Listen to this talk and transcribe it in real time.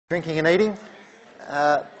Drinking and eating,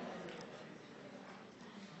 but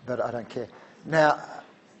I don't care. Now,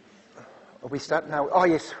 are we starting now? Oh,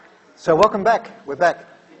 yes. So welcome back. We're back.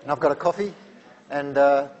 And I've got a coffee. And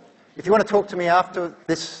if you want to talk to me after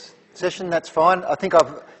this session, that's fine. I think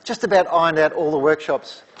I've just about ironed out all the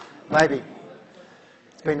workshops, maybe.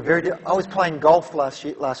 It's been I was playing golf last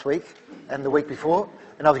week and the week before,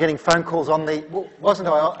 and I was getting phone calls on the, wasn't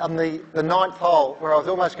I, on the ninth hole where I was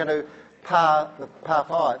almost going to par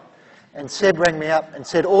 5, and Seb rang me up and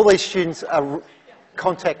said, all these students are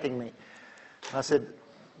contacting me. And I said,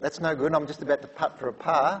 that's no good, I'm just about to putt for a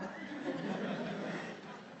par.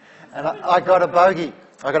 And I got a bogey.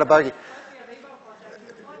 I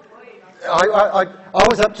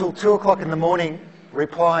was up till 2 o'clock in the morning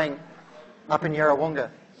replying up in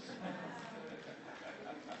Yarrawonga.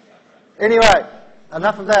 Anyway,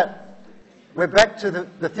 enough of that. We're back to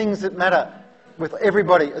the things that matter with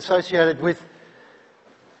everybody associated with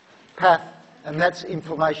PATH, and that's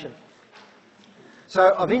inflammation.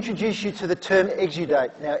 So I've introduced you to the term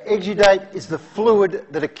exudate. Now, exudate is the fluid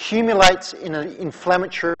that accumulates in an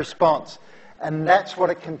inflammatory response, and that's what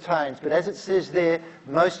it contains. But as it says there,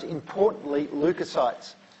 most importantly,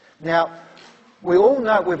 leukocytes. Now, we all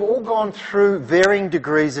know we've all gone through varying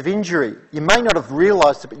degrees of injury. You may not have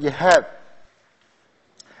realised it, but you have.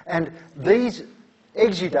 And these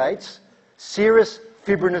exudates, serous,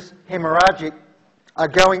 fibrinous, hemorrhagic, are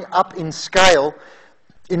going up in scale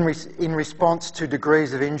in response to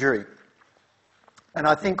degrees of injury. And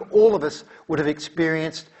I think all of us would have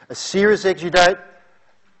experienced a serous exudate,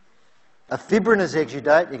 a fibrinous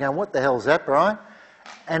exudate. You're going, what the hell is that, Brian?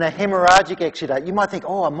 And a hemorrhagic exudate. You might think,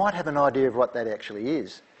 oh, I might have an idea of what that actually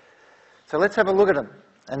is. So let's have a look at them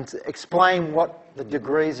and explain what the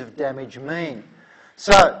degrees of damage mean.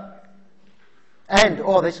 So,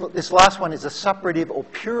 this last one is a suppurative or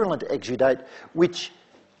purulent exudate, which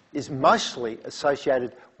is mostly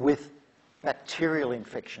associated with bacterial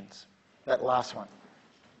infections, that last one.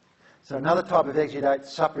 So another type of exudate,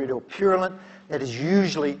 suppurative or purulent, that is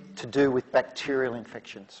usually to do with bacterial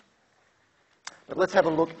infections. But let's have a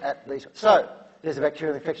look at these. So, there's a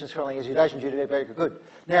bacterial infection swelling exudation due to very good.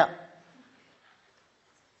 Now,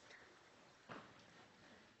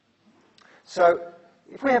 so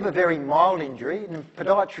if we have a very mild injury, in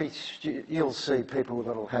podiatry you'll see people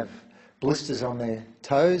that will have blisters on their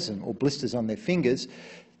toes or blisters on their fingers.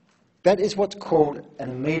 That is what's called an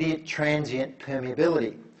immediate transient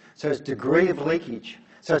permeability. So it's degree of leakage.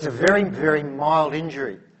 So it's a very, very mild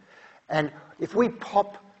injury. And if we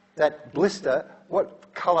pop that blister,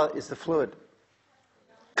 what colour is the fluid?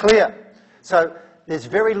 Clear. So there's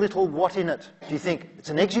very little what in it, do you think? It's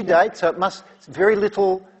an exudate, so it's very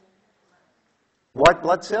little white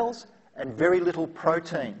blood cells and very little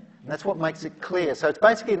protein. And that's what makes it clear. So it's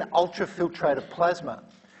basically an ultrafiltrated plasma.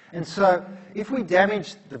 And so if we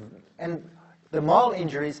damage the mild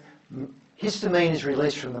injuries, histamine is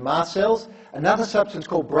released from the mast cells. Another substance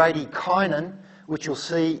called bradykinin, which you'll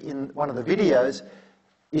see in one of the videos,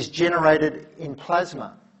 is generated in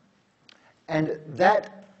plasma. And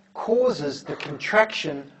that causes the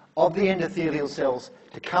contraction of the endothelial cells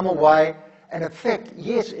to come away and affect,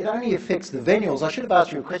 yes, it only affects the venules. I should have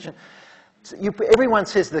asked you a question. So everyone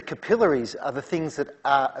says the capillaries are the things that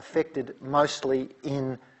are affected mostly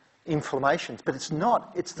in inflammations, but it's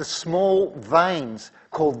not. It's the small veins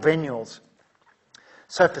called venules.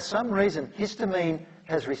 So for some reason, histamine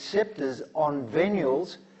has receptors on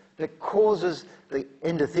venules that causes the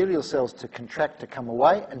endothelial cells to contract, to come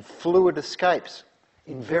away, and fluid escapes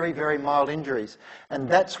in very, very mild injuries. And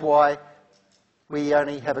that's why we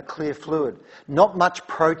only have a clear fluid. Not much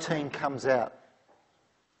protein comes out.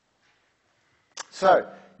 So,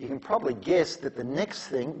 you can probably guess that the next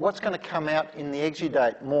thing, what's going to come out in the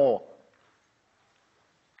exudate more?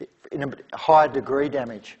 In a higher degree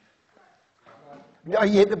damage. Oh,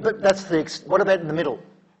 yeah, but that's what about in the middle?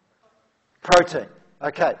 Protein.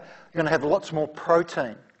 Okay, you're going to have lots more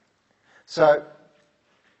protein. So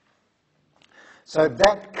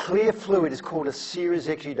that clear fluid is called a serous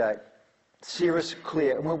exudate. Serous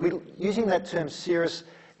clear. And we'll be using that term serous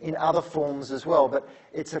in other forms as well, but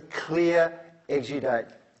it's a clear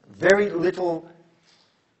exudate. Very little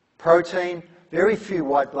protein, very few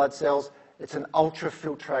white blood cells. It's an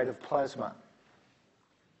ultrafiltrative plasma.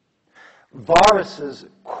 Viruses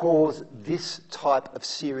cause this type of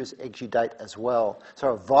serous exudate as well.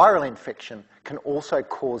 So a viral infection can also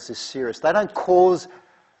cause this serous. They don't cause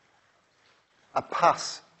a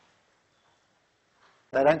pus.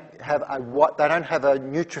 They don't have a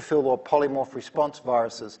neutrophil or polymorph response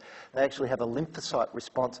viruses. They actually have a lymphocyte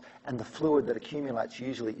response, and the fluid that accumulates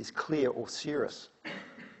usually is clear or serous.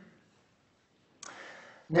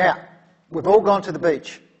 Now, we've all gone to the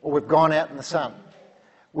beach, or we've gone out in the sun.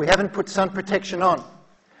 We haven't put sun protection on.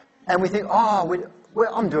 And we think, oh,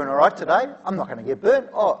 I'm doing all right today. I'm not going to get burnt.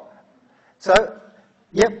 Oh. So,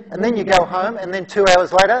 yep, and then you go home, and then 2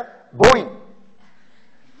 hours later, boing.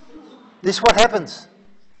 This is what happens.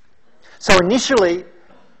 So initially,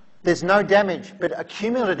 there's no damage, but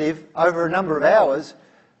accumulative over a number of hours,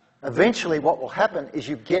 eventually what will happen is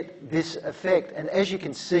you get this effect. And as you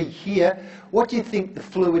can see here, what do you think the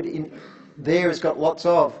fluid in there has got lots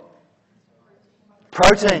of?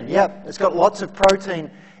 Protein, yep. It's got lots of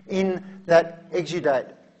protein in that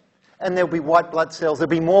exudate. And there'll be white blood cells.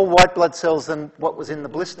 There'll be more white blood cells than what was in the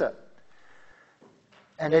blister.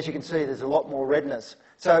 And as you can see, there's a lot more redness.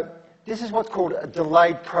 So this is what's called a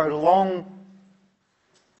delayed prolonged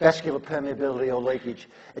vascular permeability or leakage.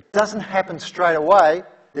 It doesn't happen straight away.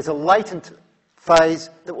 There's a latent phase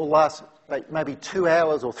that will last maybe 2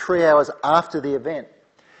 hours or 3 hours after the event.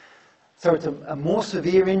 So it's a more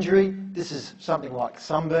severe injury. This is something like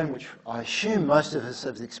sunburn, which I assume most of us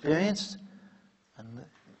have experienced.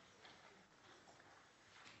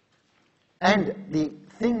 And the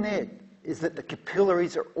thing there is that the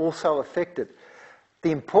capillaries are also affected.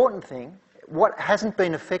 The important thing, what hasn't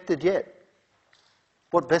been affected yet?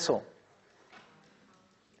 What vessel?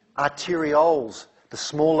 Arterioles, the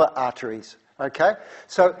smaller arteries. Okay?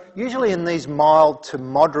 So usually in these mild to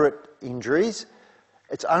moderate injuries,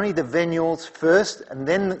 it's only the venules first and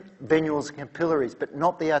then the venules and capillaries, but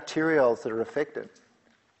not the arterioles that are affected,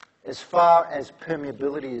 as far as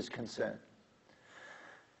permeability is concerned.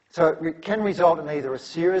 So it can result in either a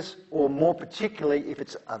serous or, more particularly, if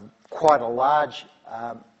it's quite a large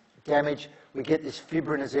damage, we get this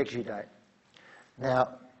fibrinous exudate. Now,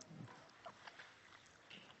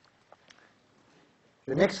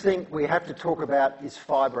 the next thing we have to talk about is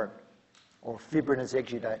fibrin, or fibrinous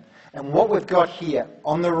exudate. And what we've got here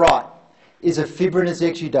on the right is a fibrinous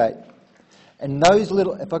exudate. And those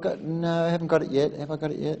little, no, I haven't got it yet. Have I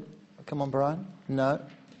got it yet? Come on, Brian. No.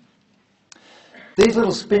 These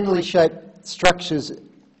little spindly shaped structures,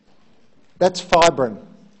 that's fibrin.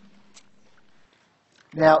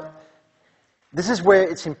 Now, this is where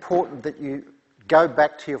it's important that you go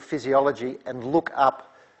back to your physiology and look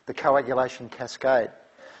up the coagulation cascade.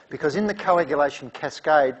 Because in the coagulation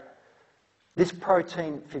cascade, this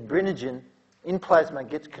protein fibrinogen in plasma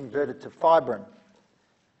gets converted to fibrin.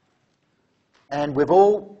 And we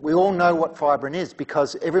all know what fibrin is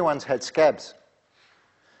because everyone's had scabs.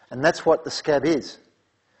 And that's what the scab is.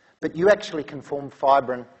 But you actually can form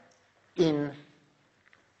fibrin in,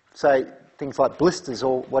 say, things like blisters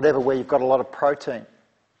or whatever where you've got a lot of protein,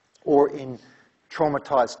 or in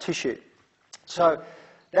traumatized tissue. So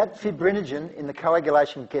that fibrinogen in the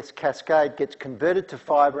coagulation cascade gets converted to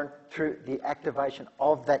fibrin through the activation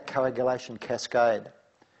of that coagulation cascade.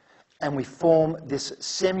 And we form this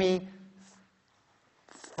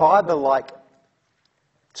semi-fibre-like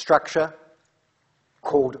structure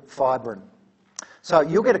called fibrin. So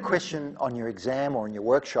you'll get a question on your exam or in your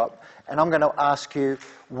workshop, and I'm going to ask you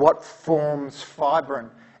what forms fibrin,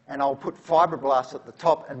 and I'll put fibroblasts at the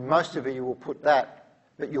top, and most of you will put that,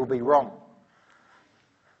 but you'll be wrong.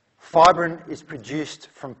 Fibrin is produced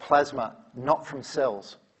from plasma, not from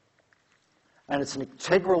cells. And it's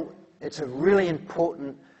it's a really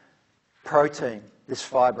important protein, this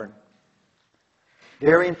fibrin.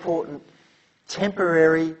 Very important,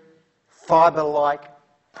 temporary, fibre-like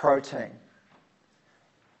protein.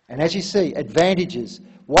 And as you see, advantages.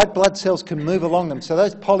 White blood cells can move along them. So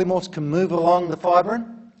those polymorphs can move along the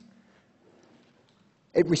fibrin.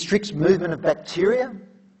 It restricts movement of bacteria,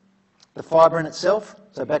 the fibrin itself.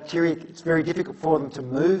 So bacteria, it's very difficult for them to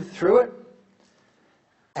move through it.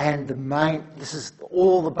 And this is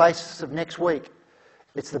all the basis of next week.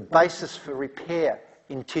 It's the basis for repair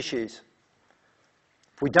in tissues.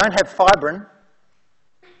 If we don't have fibrin,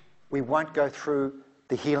 we won't go through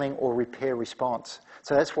the healing or repair response.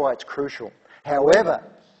 So that's why it's crucial. However,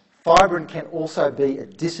 fibrin can also be a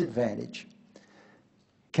disadvantage.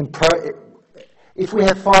 If we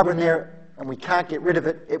have fibrin there and we can't get rid of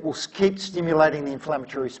it, it will keep stimulating the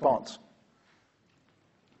inflammatory response.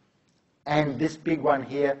 And this big one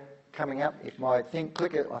here coming up, if my thing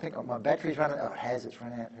clicker, I think my battery's running. Oh, it's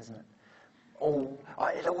run out, hasn't it? Oh,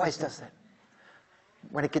 it always does that.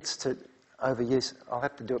 When it gets to overuse, I'll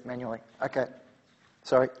have to do it manually. Okay,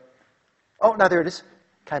 sorry. Oh, no, there it is.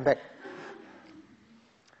 Came back.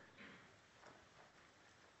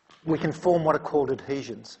 We can form what are called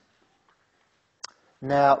adhesions.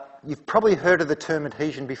 Now, you've probably heard of the term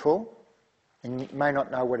adhesion before, and you may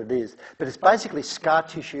not know what it is, but it's basically scar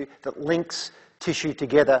tissue that links tissue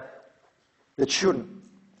together that shouldn't.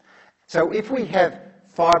 So if we have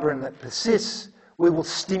fibrin that persists, we will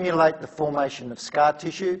stimulate the formation of scar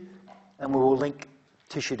tissue and we will link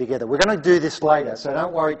tissue together. We're going to do this later, so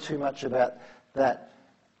don't worry too much about that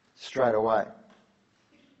straight away.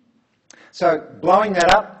 So blowing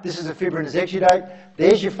that up, this is a fibrinous exudate.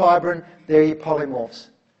 There's your fibrin, there are your polymorphs.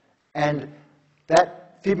 And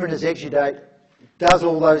that fibrinous exudate does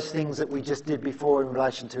all those things that we just did before in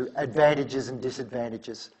relation to advantages and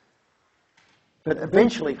disadvantages. But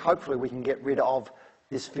eventually, hopefully, we can get rid of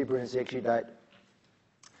this fibrinous exudate.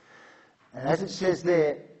 And as it says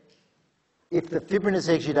there, if the fibrinous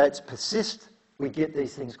exudates persist, we get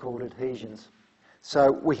these things called adhesions.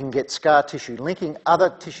 So we can get scar tissue linking other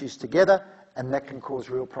tissues together, and that can cause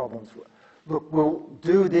real problems. Look, we'll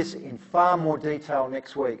do this in far more detail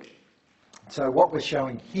next week. So what we're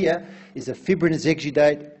showing here is a fibrinous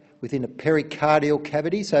exudate within a pericardial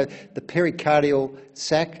cavity. So the pericardial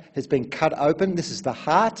sac has been cut open. This is the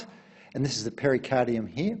heart, and this is the pericardium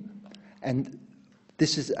here. And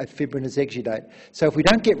this is a fibrinous exudate. So if we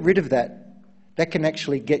don't get rid of that, that can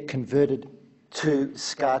actually get converted to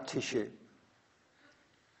scar tissue.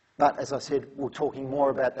 But as I said, we're talking more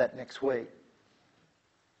about that next week.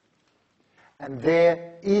 And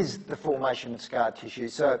there is the formation of scar tissue.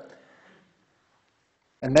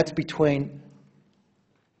 And that's between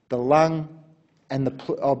the lung and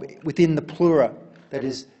within the pleura, that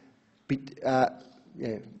is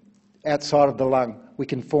outside of the lung. We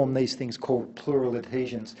can form these things called pleural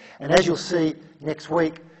adhesions. And as you'll see next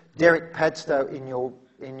week, Derek Padstow in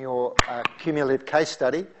your cumulative case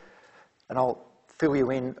study, and I'll fill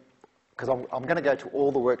you in, because I'm going to go to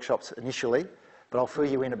all the workshops initially, but I'll fill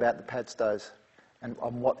you in about the Padstows and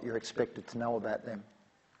on what you're expected to know about them.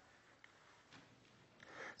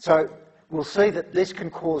 So we'll see that this can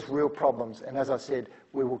cause real problems, and as I said,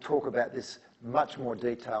 we will talk about this in much more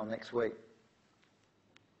detail next week.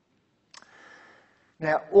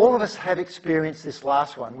 Now, all of us have experienced this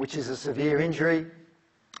last one, which is a severe injury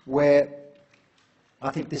where I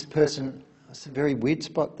think this person, it's a very weird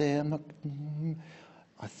spot there.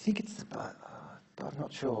 I think it's, I'm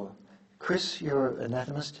not sure. Chris, you're an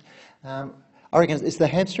anatomist. I reckon it's the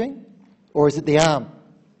hamstring, or is it the arm?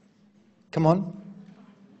 Come on.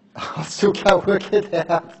 I still can't work it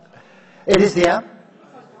out. It is the arm?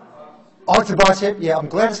 Oh, it's the bicep? Yeah, I'm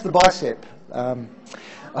glad it's the bicep. I'm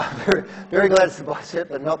very, very glad it's the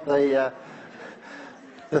bicep and not the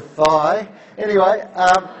thigh. Anyway,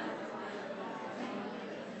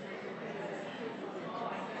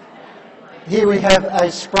 here we have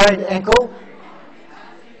a sprained ankle,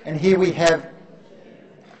 and here we have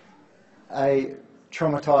a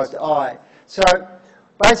traumatised eye. So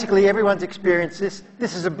basically everyone's experienced this.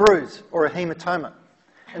 This is a bruise or a hematoma.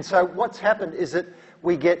 And so what's happened is that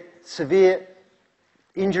we get severe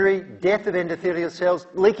injury, death of endothelial cells,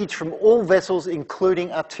 leakage from all vessels, including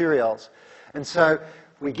arterioles. And so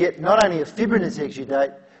we get not only a fibrinous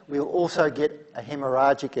exudate, we'll also get a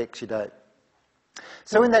hemorrhagic exudate.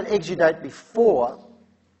 So in that exudate before,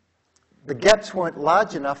 the gaps weren't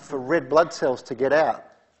large enough for red blood cells to get out.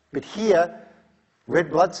 But here,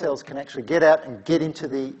 red blood cells can actually get out and get into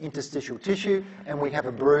the interstitial tissue, and we have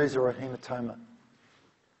a bruise or a hematoma.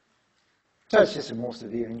 So it's just a more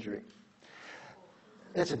severe injury.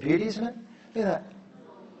 That's a beauty, isn't it? Look at that.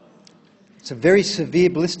 It's a very severe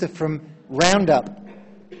blister from Roundup.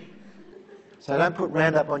 So don't put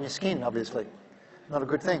Roundup on your skin, obviously. Not a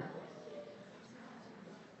good thing.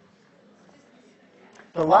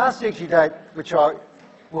 The last exudate, which I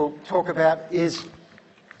will talk about, is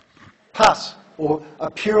pus, or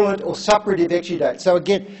a purulent or suppurative exudate. So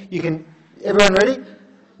again, you can, everyone ready?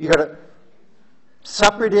 You've got a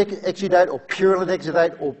suppurative exudate or purulent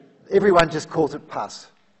exudate, or everyone just calls it pus.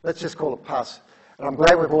 Let's just call it pus. And I'm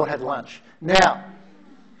glad we've all had lunch. Now,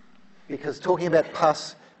 because talking about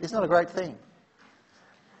pus is not a great thing.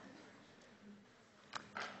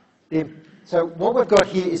 So what we've got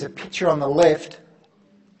here is a picture on the left,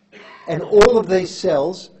 and all of these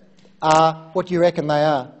cells are, what do you reckon they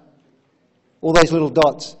are? All those little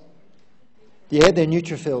dots. Yeah, they're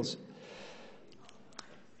neutrophils.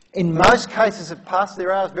 In most cases of pus,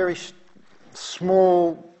 there are a very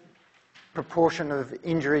small proportion of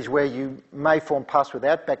injuries where you may form pus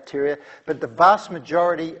without bacteria, but the vast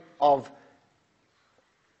majority of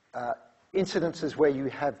incidences where you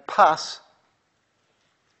have pus,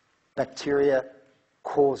 bacteria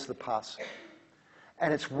cause the pus.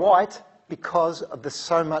 And it's white because of the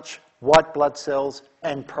so much white blood cells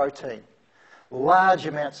and protein. Large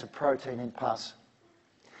amounts of protein in pus.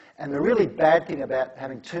 And the really bad thing about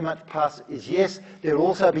having too much pus is, yes, there will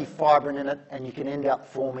also be fibrin in it, and you can end up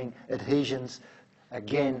forming adhesions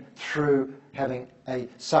again through having a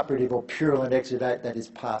suppurative or purulent exudate that is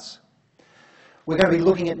pus. We're going to be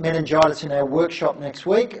looking at meningitis in our workshop next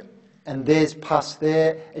week, and there's pus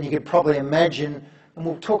there, and you can probably imagine, and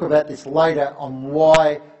we'll talk about this later, on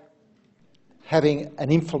why having an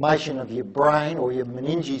inflammation of your brain or your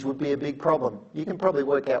meninges would be a big problem. You can probably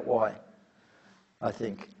work out why, I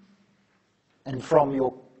think. And from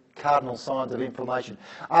your cardinal signs of inflammation.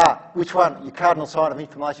 Which one, your cardinal sign of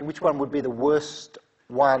inflammation, which one would be the worst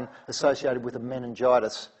one associated with a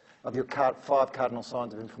meningitis of your 5 cardinal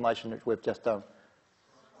signs of inflammation that we've just done?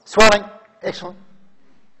 Swelling. Excellent.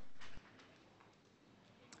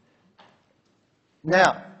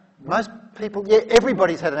 Now, most people, yeah,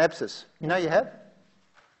 everybody's had an abscess. You know you have?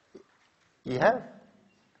 You have.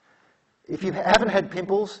 If you haven't had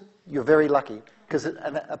pimples, you're very lucky, because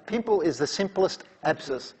a pimple is the simplest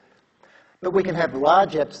abscess. But we can have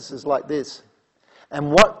large abscesses like this.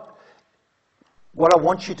 And what I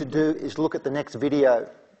want you to do is look at the next video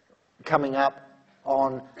coming up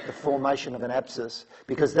on the formation of an abscess,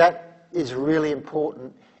 because that is really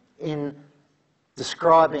important in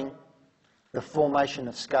describing the formation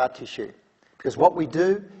of scar tissue. Because what we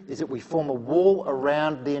do is that we form a wall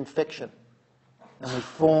around the infection, and we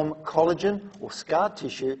form collagen or scar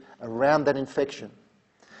tissue around that infection.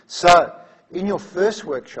 So, in your first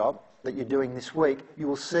workshop that you're doing this week, you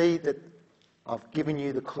will see that I've given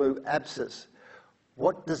you the clue abscess.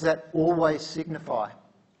 What does that always signify?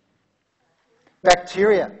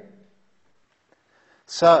 Bacteria.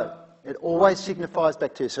 So, it always signifies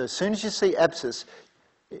bacteria. So as soon as you see abscess,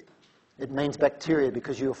 it means bacteria,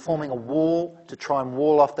 because you're forming a wall to try and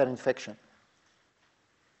wall off that infection.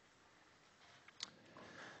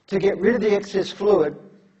 To get rid of the excess fluid,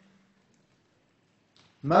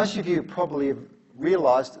 most of you probably have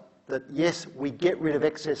realised that, yes, we get rid of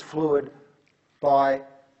excess fluid by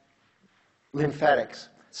lymphatics.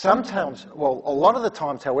 Sometimes, well, a lot of the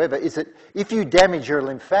times, however, is that if you damage your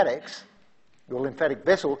lymphatics, your lymphatic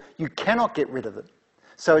vessel, you cannot get rid of it.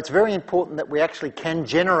 So it's very important that we actually can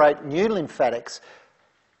generate new lymphatics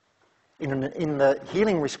in the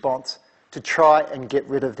healing response to try and get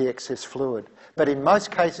rid of the excess fluid. But in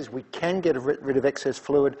most cases, we can get rid of excess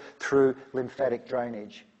fluid through lymphatic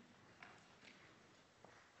drainage.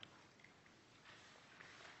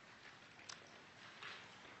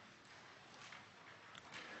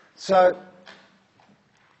 So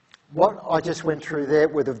what I just went through there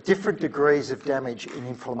were the different degrees of damage in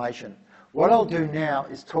inflammation. What I'll do now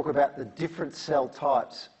is talk about the different cell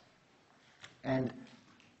types and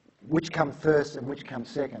which come first and which come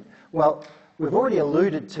second. Well, we've already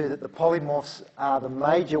alluded to that the polymorphs are the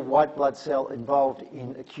major white blood cell involved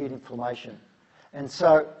in acute inflammation. And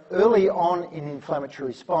so early on in inflammatory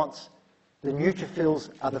response, the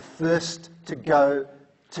neutrophils are the first to go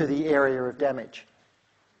to the area of damage.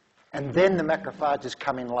 And then the macrophages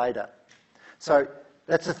come in later. So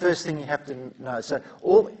that's the first thing you have to know. So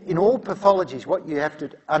in all pathologies, what you have to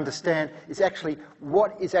understand is actually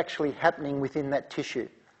what is actually happening within that tissue.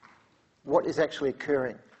 What is actually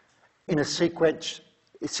occurring in a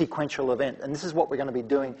sequential event. And this is what we're going to be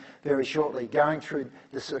doing very shortly, going through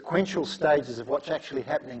the sequential stages of what's actually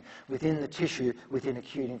happening within the tissue within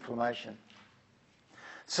acute inflammation.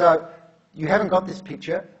 So you haven't got this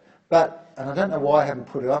picture, but, and I don't know why I haven't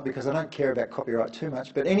put it up, because I don't care about copyright too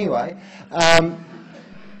much, but anyway,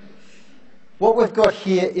 what we've got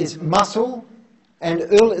here is muscle, and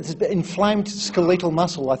it's inflamed skeletal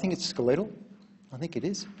muscle. I think it's skeletal. I think it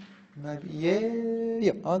is. Maybe,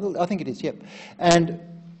 yeah, I think it is, yep. And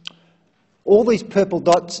all these purple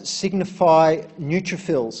dots signify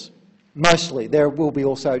neutrophils, mostly. There will be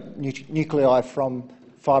also nuclei from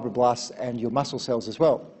fibroblasts and your muscle cells as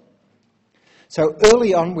well. So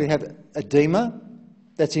early on we have edema,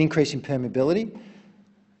 that's an increase in permeability.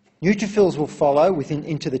 Neutrophils will follow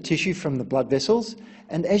into the tissue from the blood vessels,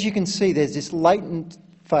 and as you can see there's this latent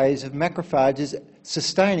phase of macrophages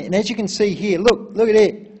sustaining. And as you can see here, look at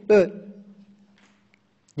it, look.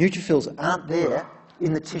 Neutrophils aren't there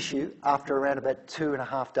in the tissue after around about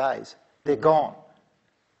 2.5 days. They're gone.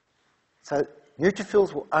 So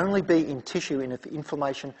neutrophils will only be in tissue in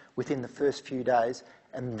inflammation within the first few days,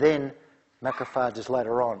 and then macrophages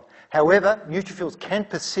later on. However, neutrophils can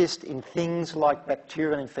persist in things like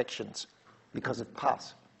bacterial infections because of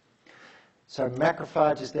pus. So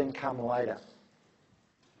macrophages then come later.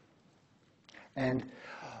 And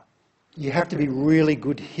you have to be really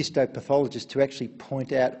good histopathologists to actually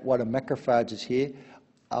point out what a macrophage is here.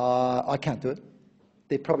 I can't do it.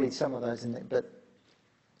 There are probably some of those in there, but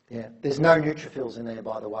yeah. There's no neutrophils in there,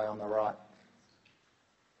 by the way, on the right.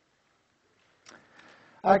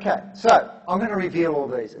 Okay, so I'm going to reveal all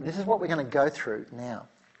these, and this is what we're going to go through now.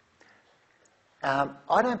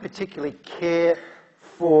 I don't particularly care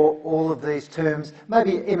for all of these terms.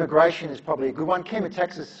 Maybe immigration is probably a good one.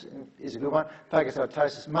 Chemotaxis is a good one.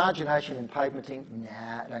 Phagocytosis, margination and pavementing,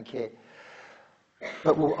 nah, I don't care.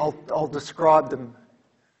 But I'll describe them,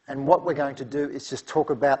 and what we're going to do is just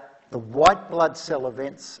talk about the white blood cell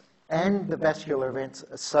events and the vascular events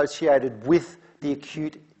associated with the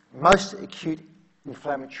most acute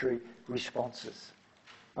inflammatory responses.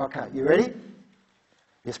 Okay, you ready?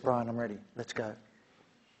 Yes, Brian, I'm ready. Let's go.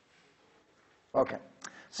 Okay,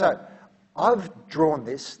 so I've drawn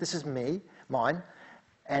this. This is mine,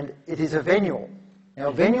 and it is a venule. Now,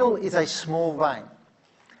 a venule is a small vein.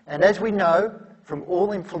 And as we know from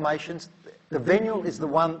all inflammations, the venule is the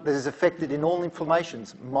one that is affected in all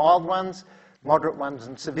inflammations, mild ones, moderate ones,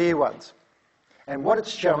 and severe ones. And what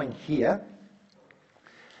it's showing here,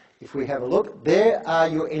 if we have a look, there are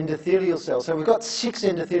your endothelial cells. So we've got 6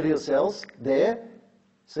 endothelial cells there.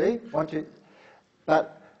 See? 1, 2.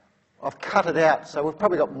 But I've cut it out, so we've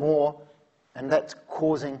probably got more, and that's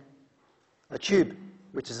causing a tube,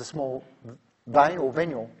 which is a small vein or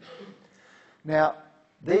venule. Now,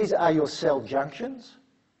 these are your cell junctions.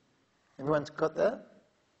 Everyone's got that?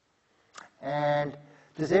 And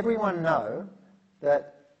does everyone know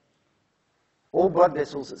that all blood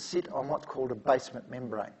vessels sit on what's called a basement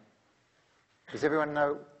membrane? Does everyone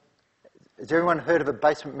know? Has everyone heard of a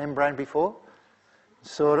basement membrane before?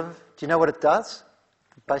 Sort of. Do you know what it does?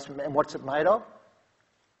 Basement, and what's it made of?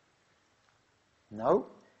 No?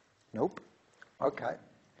 Nope. Okay.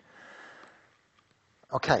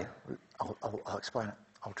 Okay, I'll explain it.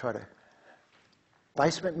 I'll try to.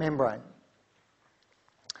 Basement membrane.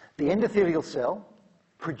 The endothelial cell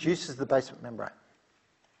produces the basement membrane.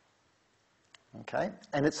 Okay?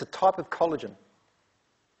 And it's a type of collagen.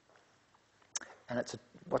 And it's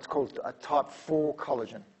what's called a type 4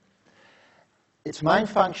 collagen. Its main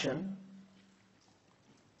function,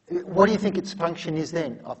 what do you think its function is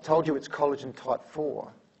then? I've told you it's collagen type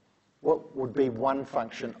 4. What would be one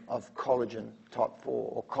function of collagen type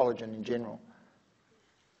 4 or collagen in general?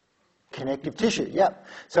 Connective tissue, yep.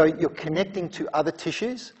 So you're connecting to other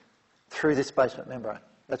tissues through this basement membrane.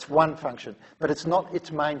 That's one function, but it's not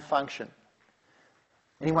its main function.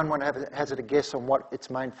 Anyone want to hazard a guess on what its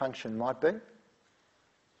main function might be?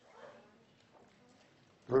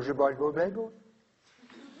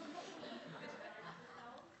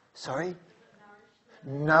 Sorry?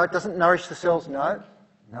 No, it doesn't nourish the cells, no.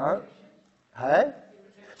 No. Hey?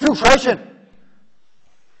 Filtration!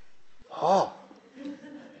 Oh,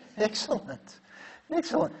 excellent.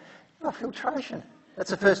 Excellent. Oh, filtration.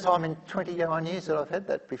 That's the first time in 21 years that I've had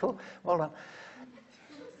that before. Well done.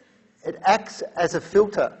 It acts as a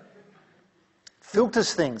filter.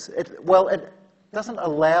 Filters things. It doesn't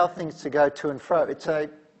allow things to go to and fro. It's a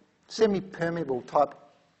semi-permeable type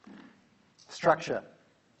structure.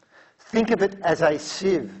 Think of it as a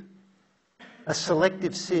sieve, a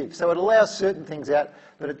selective sieve. So it allows certain things out,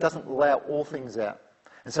 but it doesn't allow all things out.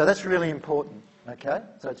 And so that's really important, okay?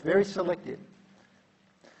 So it's very selective.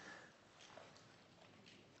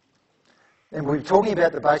 And we'll be talking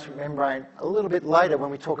about the basement membrane a little bit later when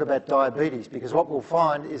we talk about diabetes, because what we'll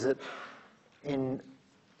find is that in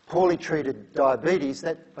poorly treated diabetes,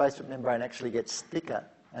 that basement membrane actually gets thicker,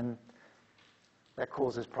 and that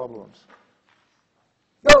causes problems.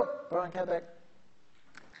 No, Brian, come back.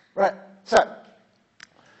 Right, so,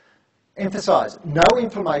 emphasise, no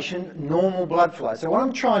inflammation, normal blood flow. So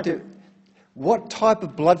what type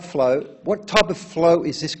of blood flow, what type of flow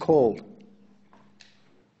is this called?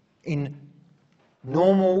 In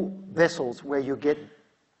normal vessels where you get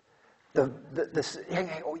you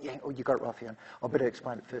got it right here. I better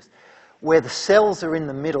explain it first. Where the cells are in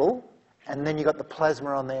the middle, and then you got the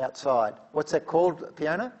plasma on the outside. What's that called,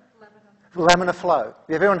 Fiona? Laminar flow. Have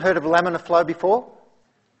everyone heard of laminar flow before?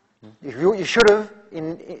 You should have,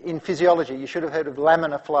 in physiology, you should have heard of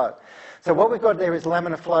laminar flow. So what we've got there is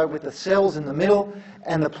laminar flow with the cells in the middle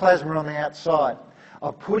and the plasma on the outside.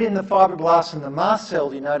 I've put in the fibroblasts and the mast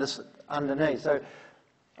cells, you notice, underneath. So,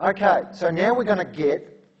 okay, so now we're going to get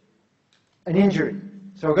an injury.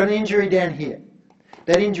 So we've got an injury down here.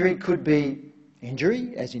 That injury could be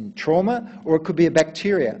injury, as in trauma, or it could be a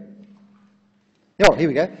bacteria. Oh, here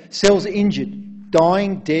we go. Cells injured,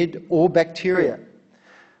 dying, dead, or bacteria.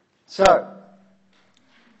 So,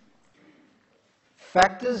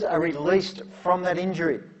 factors are released from that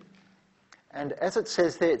injury. And as it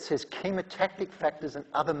says there, it says chemotactic factors and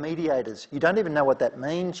other mediators. You don't even know what that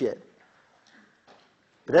means yet.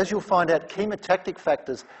 But as you'll find out, chemotactic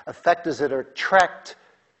factors are factors that attract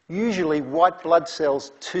usually white blood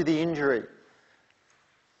cells to the injury.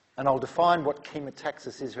 And I'll define what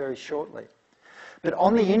chemotaxis is very shortly. But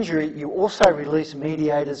on the injury, you also release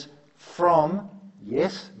mediators from,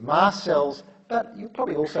 yes, mast cells, but you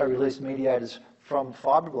probably also release mediators from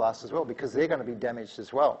fibroblasts as well, because they're going to be damaged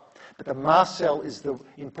as well. But the mast cell is the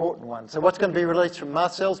important one. So what's going to be released from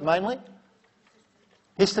mast cells mainly?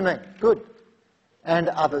 Histamine. Good. And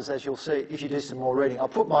others, as you'll see if you do some more reading. I'll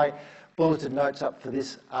put my bulleted notes up for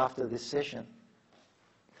this after this session.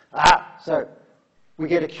 So we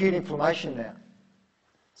get acute inflammation now.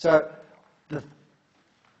 So the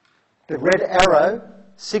red arrow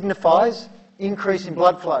signifies increase in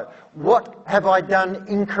blood flow. What have I done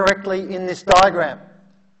incorrectly in this diagram?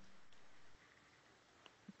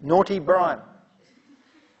 Naughty Brian.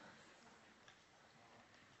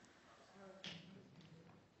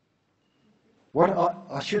 What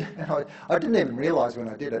I should, and I didn't even realise when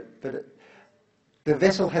I did it, but the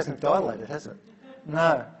vessel hasn't dilated, has it?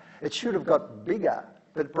 No. It should have got bigger,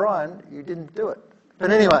 but Brian, you didn't do it.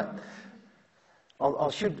 But anyway,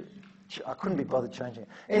 I couldn't be bothered changing it.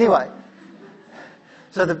 Anyway,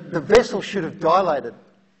 so the vessel should have dilated,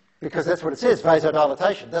 because that's what it says,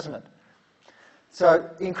 vasodilatation, doesn't it? So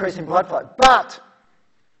increase in blood flow. But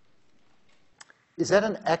is that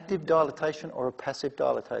an active dilatation or a passive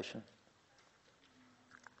dilatation?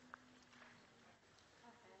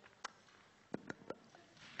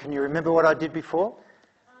 Can you remember what I did before?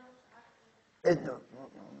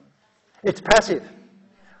 It's passive.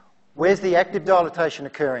 Where's the active dilatation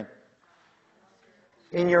occurring?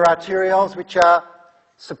 In your arterioles, which are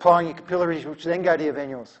supplying your capillaries, which then go to your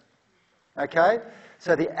venules. Okay?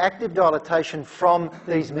 So the active dilatation from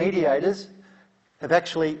these mediators have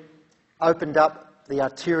actually opened up the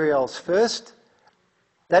arterioles first.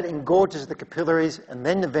 That engorges the capillaries and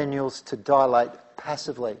then the venules to dilate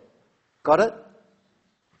passively. Got it?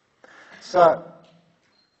 So,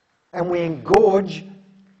 and we engorge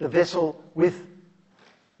the vessel with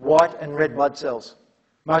white and red blood cells.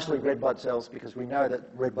 Mostly red blood cells, because we know that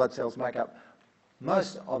red blood cells make up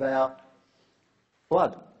most of our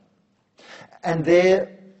blood. And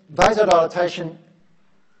their vasodilatation,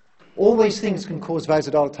 all these things can cause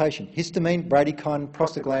vasodilatation. Histamine, bradykinin,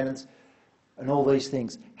 prostaglandins, and all these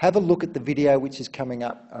things. Have a look at the video which is coming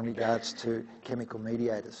up in regards to chemical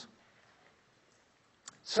mediators.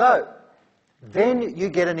 So, then you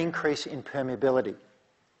get an increase in permeability,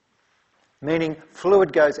 meaning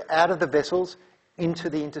fluid goes out of the vessels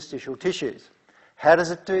into the interstitial tissues. How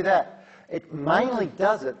does it do that? It mainly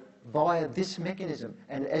does it via this mechanism.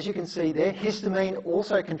 And as you can see there, histamine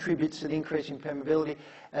also contributes to the increase in permeability,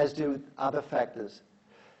 as do other factors.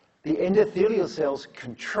 The endothelial cells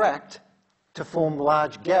contract to form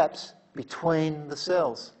large gaps between the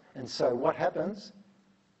cells. And so what happens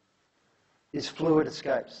is fluid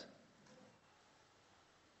escapes.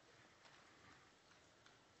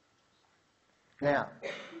 Now,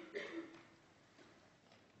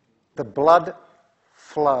 the blood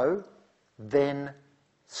flow then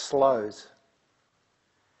slows.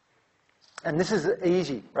 And this is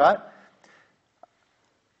easy, right?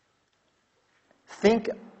 Think,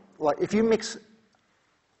 like, if you mix,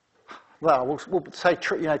 well, we'll say,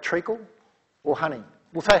 treacle or honey.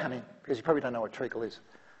 We'll say honey, because you probably don't know what treacle is.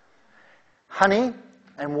 Honey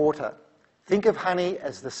and water. Think of honey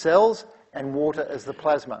as the cells and water as the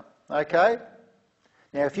plasma, okay?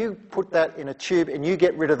 Now, if you put that in a tube and you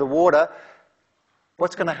get rid of the water,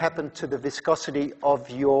 what's going to happen to the viscosity of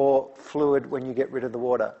your fluid when you get rid of the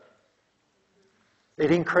water?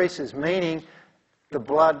 It increases, meaning the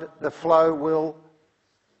flow will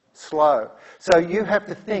slow. So you have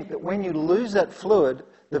to think that when you lose that fluid,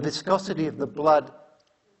 the viscosity of the blood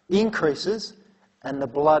increases and the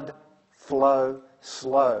blood flow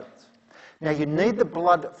slows. Now, you need the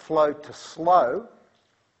blood flow to slow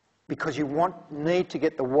because you need to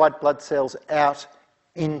get the white blood cells out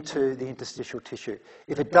into the interstitial tissue.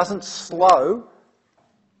 If it doesn't slow,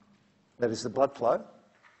 that is the blood flow,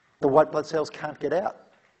 the white blood cells can't get out.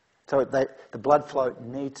 So the blood flow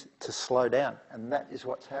needs to slow down, and that is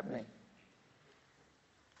what's happening.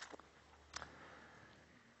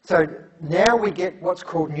 So now we get what's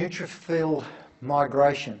called neutrophil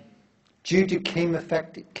migration due to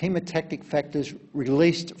chemotactic factors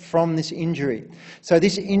released from this injury. So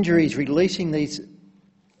this injury is releasing these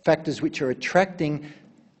factors which are attracting,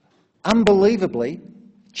 unbelievably,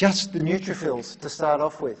 just the neutrophils to start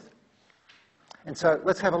off with. And so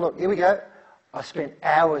let's have a look. Here we go. I spent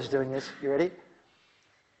hours doing this. You ready?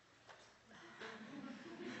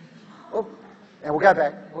 Oh, and we'll go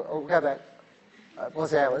back. We'll go back. It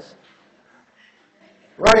was hours.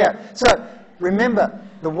 Rightio. So remember,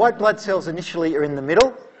 the white blood cells initially are in the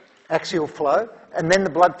middle, axial flow, and then the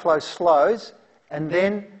blood flow slows, and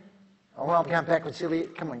then Oh, well, I'm going backwards, silly.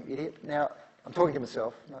 Come on, you idiot. Now, I'm talking to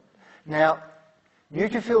myself. Now,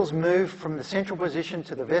 neutrophils move from the central position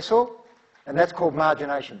to the vessel, and that's called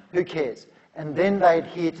margination. Who cares? And then they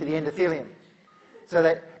adhere to the endothelium. So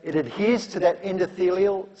that it adheres to that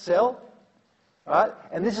endothelial cell, right?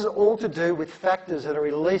 And this is all to do with factors that are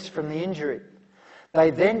released from the injury. They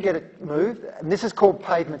then get it moved, and this is called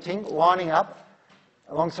pavementing, lining up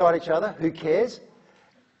alongside each other. Who cares?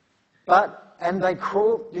 And they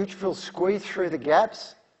crawl, neutrophils squeeze through the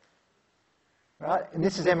gaps, right? And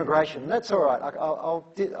this is emigration. That's all right.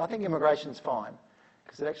 I think emigration's fine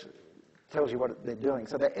because it actually tells you what they're doing.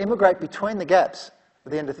 So they emigrate between the gaps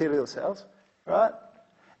of the endothelial cells, right?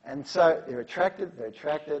 And so they're attracted,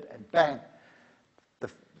 and bang,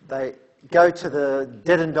 they go to the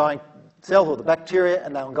dead and dying cells or the bacteria,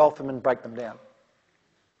 and they'll engulf them and break them down.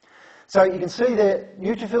 So you can see that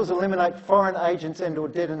neutrophils eliminate foreign agents and/or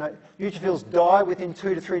dead and neutrophils die within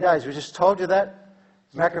 2 to 3 days. We just told you that.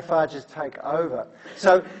 Macrophages take over.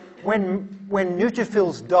 So when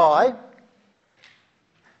neutrophils die,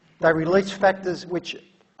 they release factors which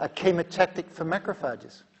are chemotactic for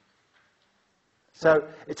macrophages. So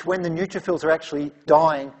it's when the neutrophils are actually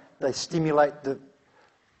dying, they stimulate the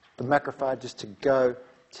macrophages to go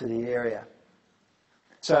to the area.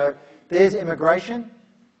 So there's emigration,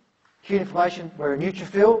 acute inflammation, where a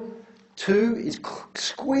neutrophil, 2, is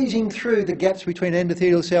squeezing through the gaps between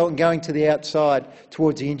endothelial cell and going to the outside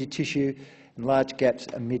towards the injured tissue, and large gaps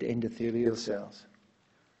amid endothelial cells.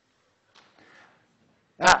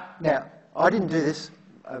 Now, I didn't do this.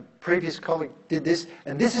 A previous colleague did this,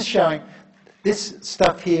 and this is showing, this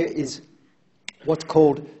stuff here is what's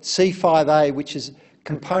called C5a, which is a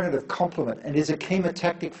component of complement and is a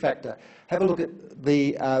chemotactic factor. Have a look at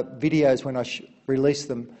the videos when I release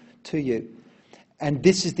them to you. And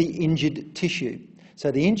this is the injured tissue.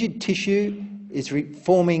 So the injured tissue is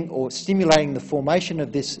forming or stimulating the formation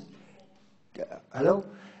of this,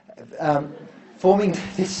 forming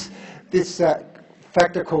this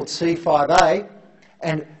factor called C5a.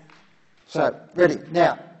 And so, ready.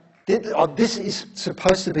 Now, this is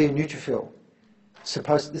supposed to be a neutrophil.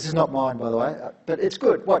 This is not mine, by the way, but it's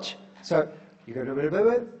good. Watch. So you go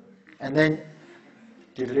and then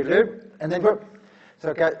and then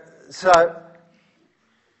so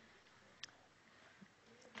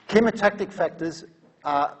chemotactic factors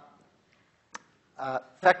are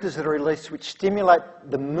factors that are released which stimulate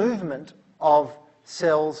the movement of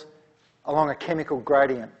cells along a chemical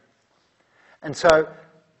gradient. And so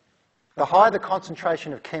the higher the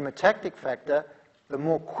concentration of chemotactic factor, the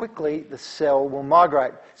more quickly the cell will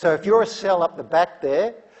migrate. So if you're a cell up the back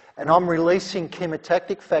there, and I'm releasing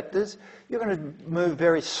chemotactic factors, you're going to move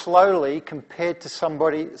very slowly compared to some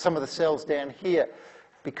of the cells down here,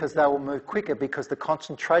 because they will move quicker because the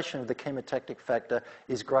concentration of the chemotactic factor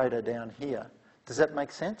is greater down here. Does that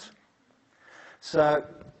make sense? So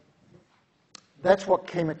that's what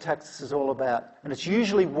chemotaxis is all about. And it's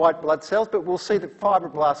usually white blood cells, but we'll see that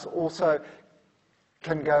fibroblasts also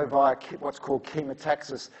can go via what's called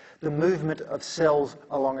chemotaxis, the movement of cells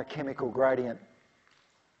along a chemical gradient.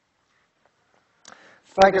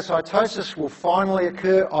 Phagocytosis will finally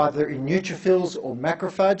occur either in neutrophils or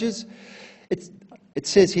macrophages. It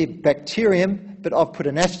says here bacterium, but I've put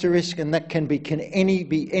an asterisk, and that can be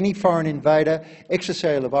any foreign invader,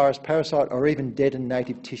 extracellular virus, parasite, or even dead and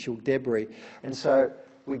native tissue debris. And so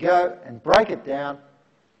we go and break it down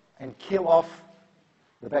and kill off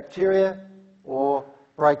the bacteria or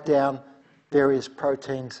break down various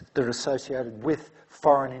proteins that are associated with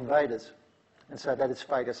foreign invaders. And so that is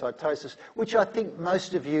phagocytosis, which I think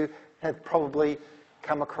most of you have probably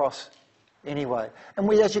come across anyway. And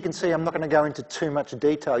as you can see, I'm not going to go into too much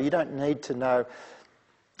detail. You don't need to know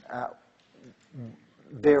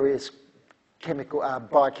various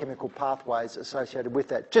biochemical pathways associated with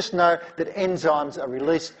that. Just know that enzymes are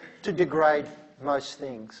released to degrade most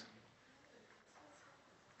things.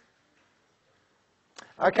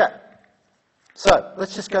 Okay, so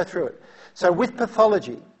let's just go through it. So with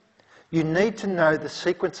pathology, you need to know the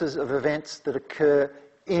sequences of events that occur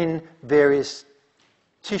in various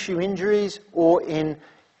tissue injuries or in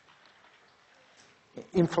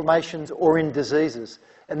inflammations or in diseases.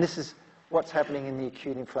 And this is what's happening in the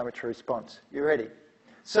acute inflammatory response. You ready?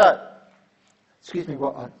 So, excuse me,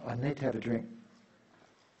 I need to have a drink.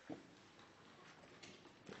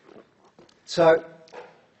 So,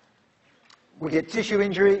 we get tissue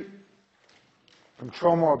injury from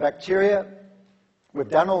trauma or bacteria. We've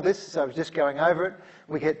done all this, so I was just going over it.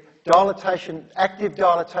 We get dilatation, active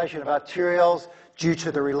dilatation of arterioles due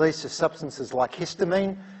to the release of substances like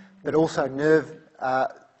histamine, but also nerve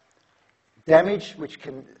damage, which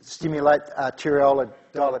can stimulate arteriolar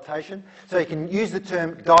dilatation. So you can use the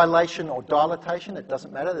term dilation or dilatation, it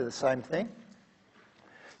doesn't matter, they're the same thing.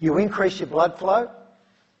 You increase your blood flow.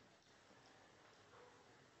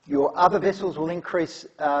 Your other vessels will increase,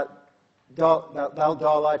 they'll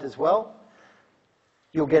dilate as well.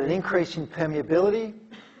 You'll get an increase in permeability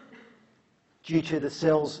due to the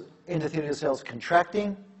cells, endothelial cells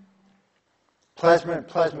contracting. Plasma and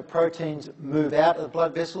plasma proteins move out of the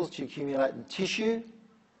blood vessels to accumulate in tissue.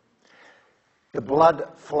 The blood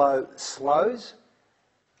flow slows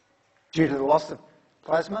due to the loss of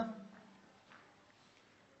plasma.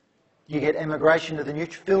 You get emigration of the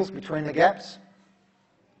neutrophils between the gaps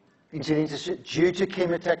into the interstitium due to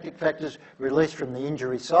chemotactic factors released from the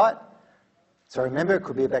injury site. So remember, it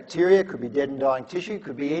could be a bacteria, it could be dead and dying tissue, it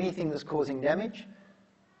could be anything that's causing damage.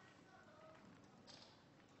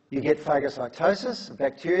 You get phagocytosis of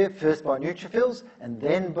bacteria, first by neutrophils, and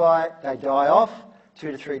then they die off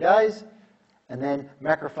 2 to 3 days, and then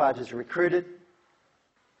macrophages are recruited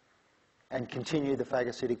and continue the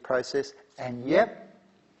phagocytic process. And yep,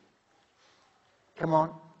 come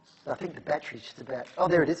on, I think the battery's just about, oh,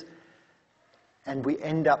 there it is. And we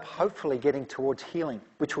end up hopefully getting towards healing,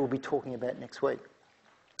 which we'll be talking about next week.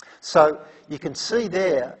 So you can see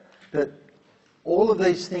there that all of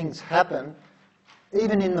these things happen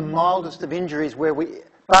even in the mildest of injuries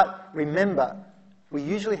but remember, we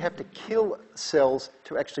usually have to kill cells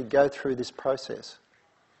to actually go through this process.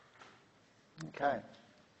 Okay.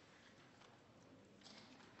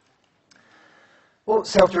 Well,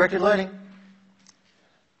 self-directed learning.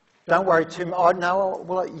 Don't worry too much. Oh, no,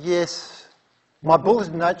 well, yes. My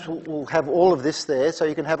bulletin notes will have all of this there, so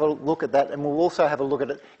you can have a look at that, and we'll also have a look at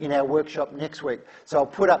it in our workshop next week. So I'll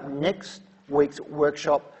put up next week's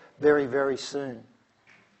workshop very, very soon.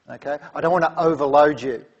 Okay? I don't want to overload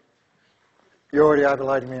you. You're already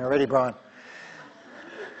overloading me already, Brian.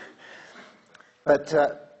 But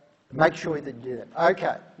make sure that you do that.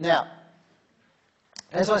 Okay, now,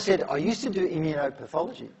 as I said, I used to do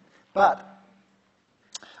immunopathology, but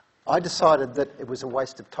I decided that it was a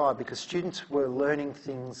waste of time because students were learning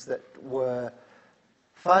things that were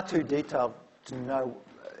far too detailed to know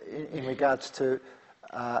in regards to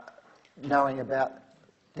knowing about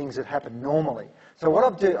things that happen normally. So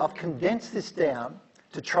what I've condensed this down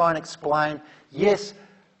to try and explain, yes,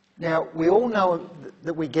 now we all know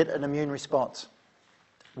that we get an immune response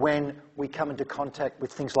when we come into contact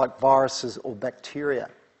with things like viruses or bacteria.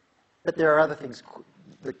 But there are other things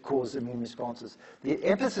that cause immune responses. The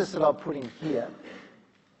emphasis that I'm putting here,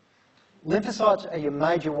 lymphocytes are your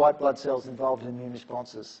major white blood cells involved in immune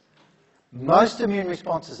responses. Most immune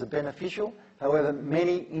responses are beneficial, however,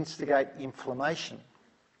 many instigate inflammation.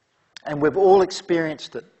 And we've all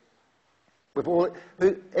experienced it.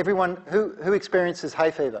 Everyone who experiences hay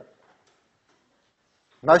fever?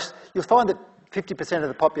 You'll find that 50% of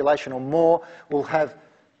the population or more will have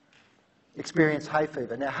experienced hay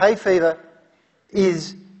fever. Now, hay fever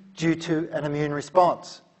is due to an immune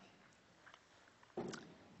response.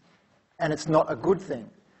 And it's not a good thing.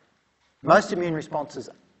 Most immune responses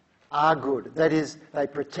are good. That is, they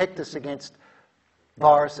protect us against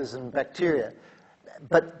viruses and bacteria.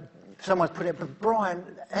 But someone's put it, but Brian,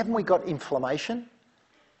 haven't we got inflammation?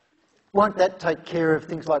 Won't that take care of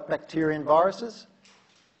things like bacteria and viruses?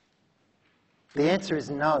 The answer is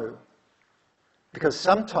no. Because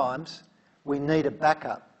sometimes we need a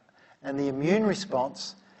backup. And the immune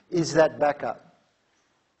response is that backup.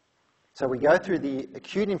 So we go through the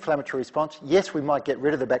acute inflammatory response. Yes, we might get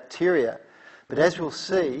rid of the bacteria, but as we'll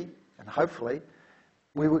see, and hopefully,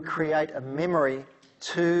 we would create a memory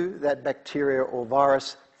to that bacteria or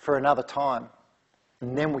virus for another time.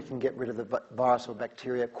 And then we can get rid of the virus or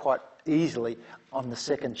bacteria quite easily on the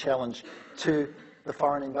second challenge to the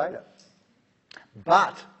foreign invader.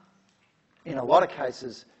 But in a lot of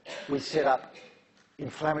cases, we set up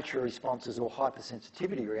inflammatory responses or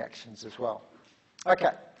hypersensitivity reactions as well.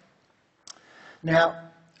 Okay. Now,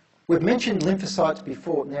 we've mentioned lymphocytes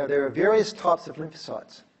before. Now, there are various types of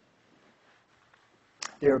lymphocytes.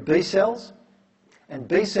 There are B cells, and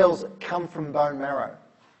B cells come from bone marrow.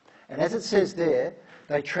 And as it says there,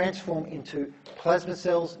 they transform into plasma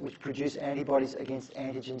cells which produce antibodies against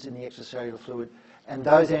antigens in the extracellular fluid, and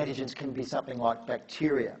those antigens can be something like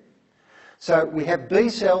bacteria. So we have B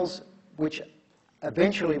cells which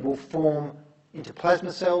eventually will form into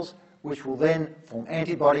plasma cells, which will then form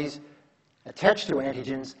antibodies, attach to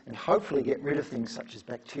antigens, and hopefully get rid of things such as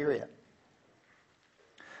bacteria.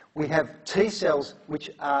 We have T cells,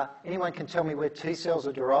 which are, anyone can tell me where T cells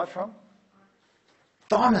are derived from?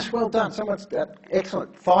 Thymus, well done. Someone's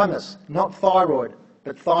excellent. Thymus, not thyroid,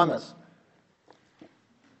 but thymus.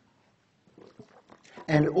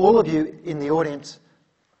 And all of you in the audience,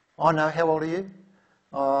 I know, how old are you?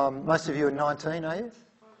 Most of you are 19, are you?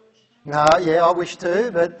 No, yeah, I wish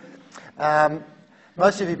too, but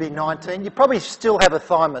most of you be 19. You probably still have a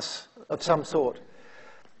thymus of some sort.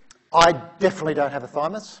 I definitely don't have a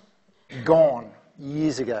thymus. Gone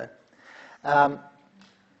years ago. But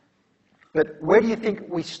where do you think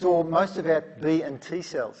we store most of our B and T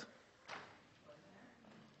cells?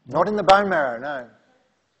 Not in the bone marrow, no.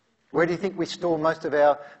 Where do you think we store most of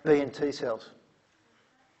our B and T cells?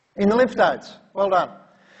 In the lymph nodes. Well done.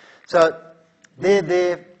 So they're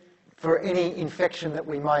there for any infection that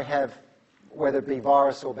we may have, whether it be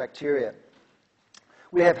virus or bacteria.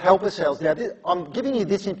 We have helper cells. Now, I'm giving you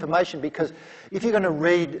this information because if you're going to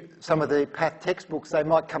read some of the path textbooks, they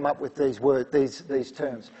might come up with these words, these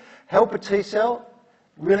terms. Helper T cell,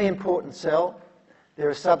 really important cell. There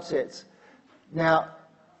are subsets. Now,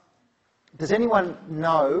 does anyone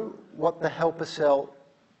know what the helper cell,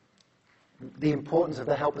 the importance of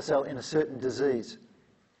the helper cell in a certain disease?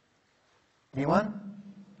 Anyone?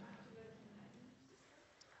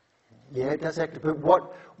 Yeah, it does activate.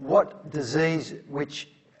 But what disease which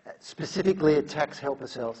specifically attacks helper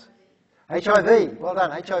cells? HIV. Well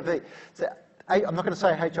done, HIV. So, I'm not going to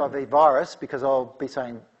say HIV virus because I'll be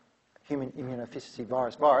saying human immunodeficiency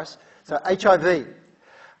virus. So HIV.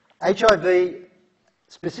 HIV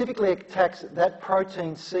specifically attacks that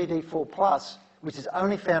protein CD4+, which is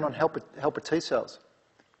only found on helper T cells.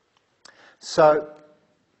 So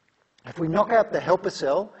if we knock out the helper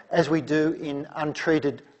cell, as we do in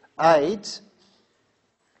untreated AIDS,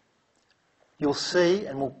 you'll see,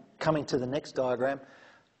 and we'll coming to the next diagram,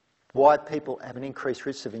 why people have an increased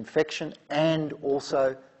risk of infection and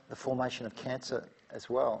also the formation of cancer as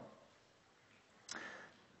well.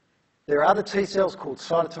 There are other T cells called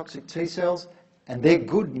cytotoxic T cells, and their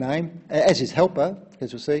good name, as is helper,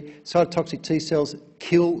 as we'll see, cytotoxic T cells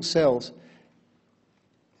kill cells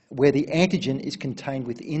where the antigen is contained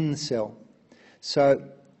within the cell. So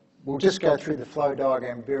we'll just go through the flow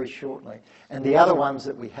diagram very shortly. And the other ones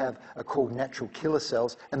that we have are called natural killer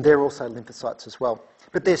cells, and they're also lymphocytes as well.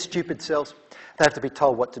 But they're stupid cells. They have to be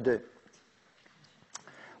told what to do.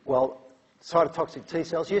 Well, cytotoxic T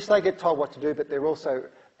cells, yes, they get told what to do, but they're also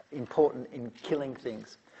important in killing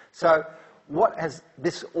things. So what has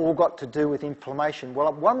this all got to do with inflammation?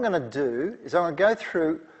 Well, what I'm going to do is I'm going to go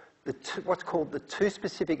through what's called the two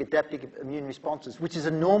specific adaptive immune responses, which is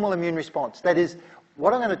a normal immune response. That is,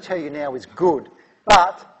 what I'm going to tell you now is good,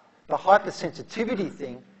 but the hypersensitivity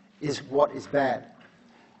thing is what is bad.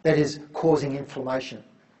 That is causing inflammation.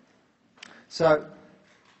 So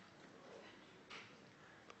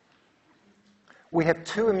we have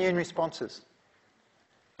two immune responses.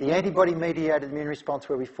 The antibody-mediated immune response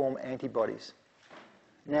where we form antibodies.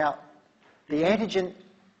 Now, the antigen,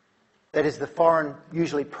 that is the foreign,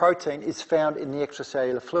 usually protein, is found in the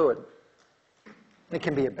extracellular fluid. It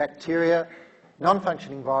can be a bacteria,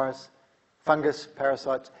 non-functioning virus, fungus,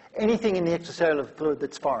 parasites, anything in the extracellular fluid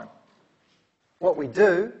that's foreign. What we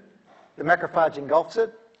do, the macrophage engulfs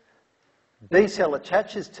it, B cell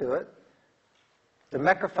attaches to it, the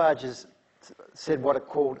macrophages said what it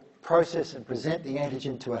called process and present the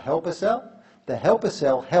antigen to a helper cell. The helper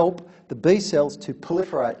cell help the B cells to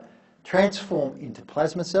proliferate, transform into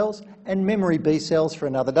plasma cells and memory B cells for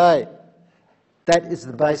another day. That is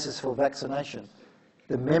the basis for vaccination.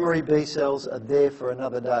 The memory B cells are there for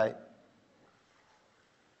another day.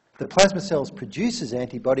 The plasma cells produces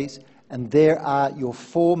antibodies, and there are your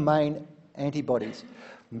four main antibodies.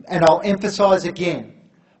 And I'll emphasise again,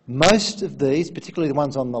 most of these, particularly the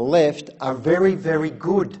ones on the left, are very, very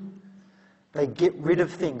good. They get rid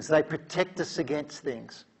of things. They protect us against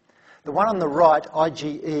things. The one on the right,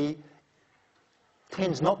 IgE,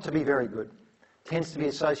 tends not to be very good. Tends to be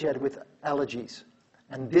associated with allergies.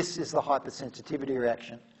 And this is the hypersensitivity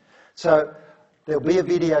reaction. So there'll be a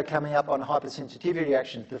video coming up on hypersensitivity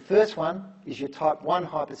reactions. The first one is your type 1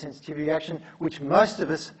 hypersensitivity reaction, which most of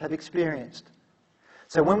us have experienced.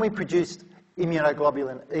 So when we produce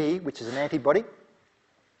immunoglobulin E, which is an antibody,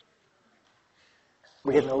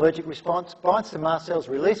 we get an allergic response, binds to mast cells,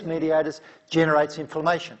 release mediators, generates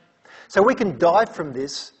inflammation. So we can die from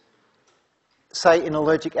this, say, in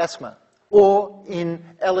allergic asthma, or in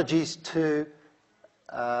allergies to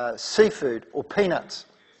seafood or peanuts.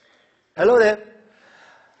 Hello there.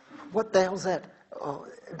 What the hell's that? Oh,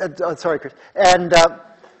 sorry, Chris. And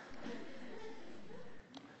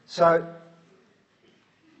so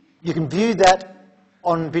you can view that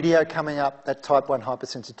on video coming up, that type 1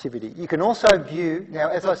 hypersensitivity. You can also view, now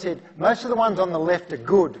as I said, most of the ones on the left are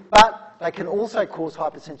good, but they can also cause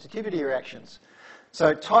hypersensitivity reactions.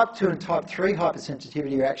 So type 2 and type 3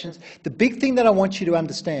 hypersensitivity reactions. The big thing that I want you to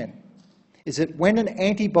understand is that when an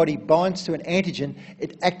antibody binds to an antigen,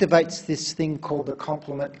 it activates this thing called the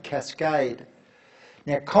complement cascade.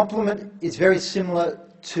 Now, complement is very similar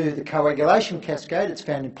to the coagulation cascade. It's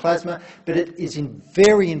found in plasma, but it is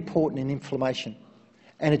very important in inflammation,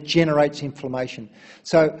 and it generates inflammation.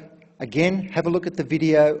 So, again, have a look at the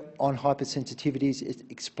video on hypersensitivities. It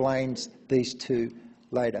explains these two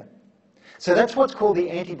later. So that's what's called the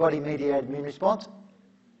antibody-mediated immune response.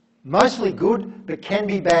 Mostly good, but can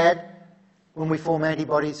be bad when we form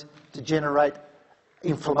antibodies to generate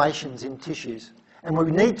inflammations in tissues. And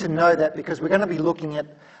we need to know that because we're going to be looking at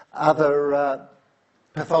other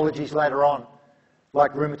pathologies later on,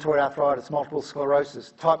 like rheumatoid arthritis, multiple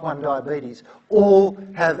sclerosis, type 1 diabetes, all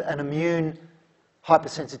have an immune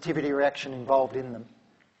hypersensitivity reaction involved in them.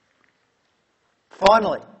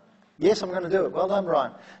 Finally, yes, I'm going to do it. Well done,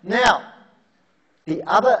 Brian. Now, the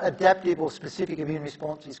other adaptive or specific immune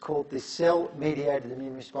response is called the cell-mediated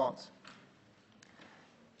immune response.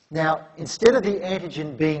 Now, instead of the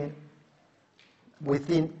antigen being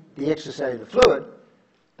within the extracellular fluid,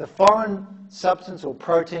 the foreign substance or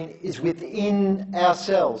protein is within our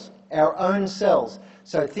cells, our own cells.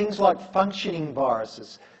 So things like functioning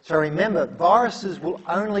viruses. So remember, viruses will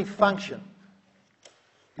only function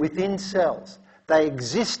within cells. They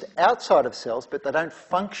exist outside of cells, but they don't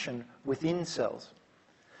function within cells.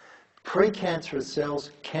 Precancerous cells,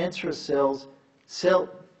 cancerous cells,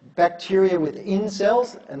 bacteria within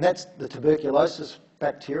cells, and that's the tuberculosis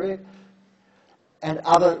bacteria, and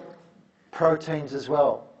other proteins as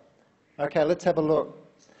well. Okay, let's have a look.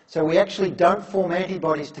 So we actually don't form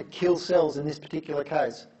antibodies to kill cells in this particular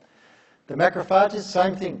case. The macrophages,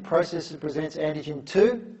 same thing, processes presents antigen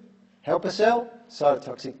 2, helper cell,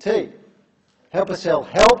 cytotoxic T. Helper cell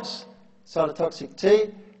helps cytotoxic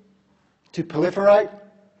T to proliferate,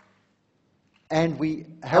 and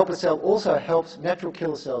helper cell also helps natural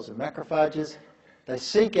killer cells and macrophages. They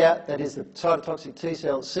seek out, that is the cytotoxic T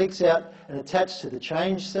cell seeks out and attaches to the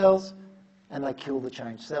changed cells, and they kill the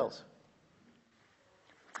changed cells.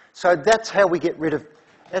 So that's how we get rid of,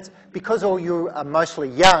 because all you are mostly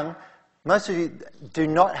young, most of you do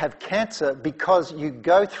not have cancer because you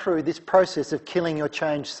go through this process of killing your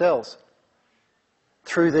changed cells.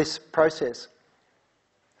 Through this process.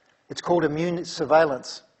 It's called immune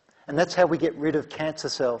surveillance. And that's how we get rid of cancer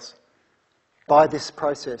cells, by this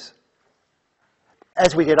process.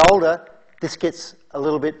 As we get older, this gets a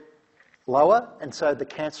little bit lower, and so the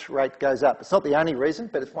cancer rate goes up. It's not the only reason,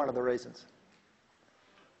 but it's one of the reasons.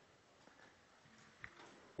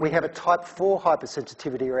 We have a type 4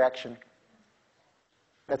 hypersensitivity reaction.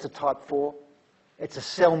 That's a type 4. It's a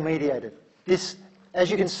cell-mediated. This, as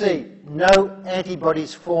you can see, no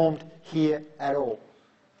antibodies formed here at all.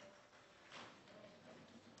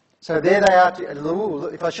 So there they are.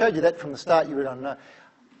 If I showed you that from the start, you would not know.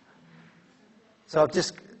 So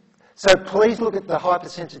please look at the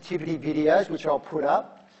hypersensitivity videos, which I'll put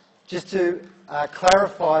up, just to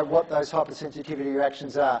clarify what those hypersensitivity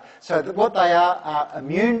reactions are. So what they are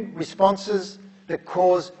immune responses that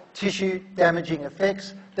cause tissue damaging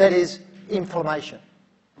effects, that is inflammation.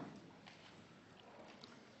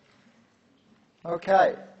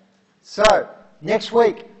 Okay, so next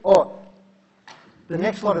week, or the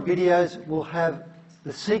next lot of videos will have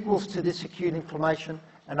the sequels to this acute inflammation,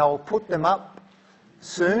 and I will put them up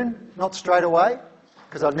soon, not straight away,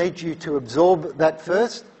 because I need you to absorb that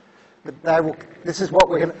first. But they will. This is what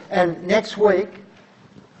we're going to. And next week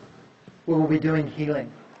we will be doing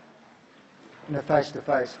healing in a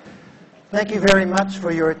face-to-face. Thank you very much for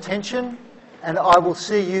your attention, and I will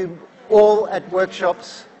see you all at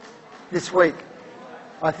workshops this week,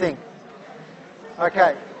 I think.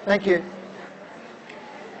 Okay, thank you.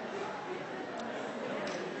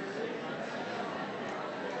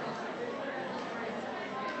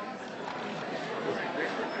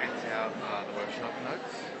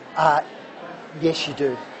 Yes, you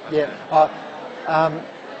do. Okay. Yeah.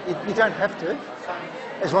 You don't have to,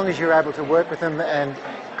 as long as you're able to work with them, and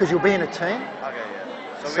because you'll be in a team. Okay,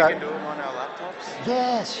 yeah. So we can do them on our laptops?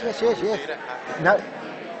 Yes. So you don't have to. No.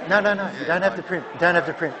 You don't have to print. You don't have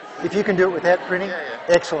to print. If you can do it without printing,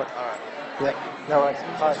 excellent. All right. Yeah. No worries.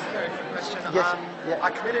 Just a very quick question. Yes. I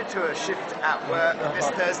committed to a shift at work this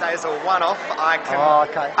Thursday as a one-off.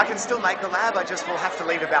 I can still make the lab. I just will have to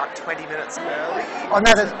leave about 20 minutes early. Oh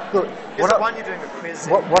no, that's good. Is the one you're doing a quiz?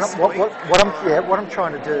 What I'm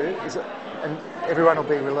trying to do is, and everyone will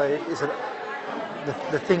be relieved, is that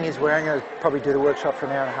the thing is we're only going to probably do the workshop for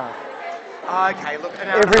an hour and a half. Okay, look, an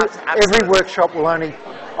hour and a half's every workshop will only.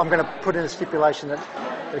 I'm going to put in a stipulation that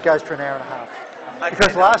it goes for an hour and a half.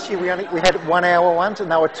 Because last year we had 1 hour ones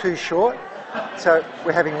and they were too short, so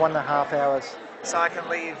we're having 1.5 hours. So I can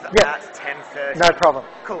leave at 10:30. No problem.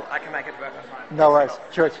 Cool, I can make it work. No worries.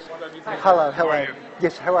 George. Hello, how are you?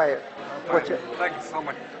 Yes, how are you? Thank you so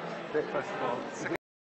much.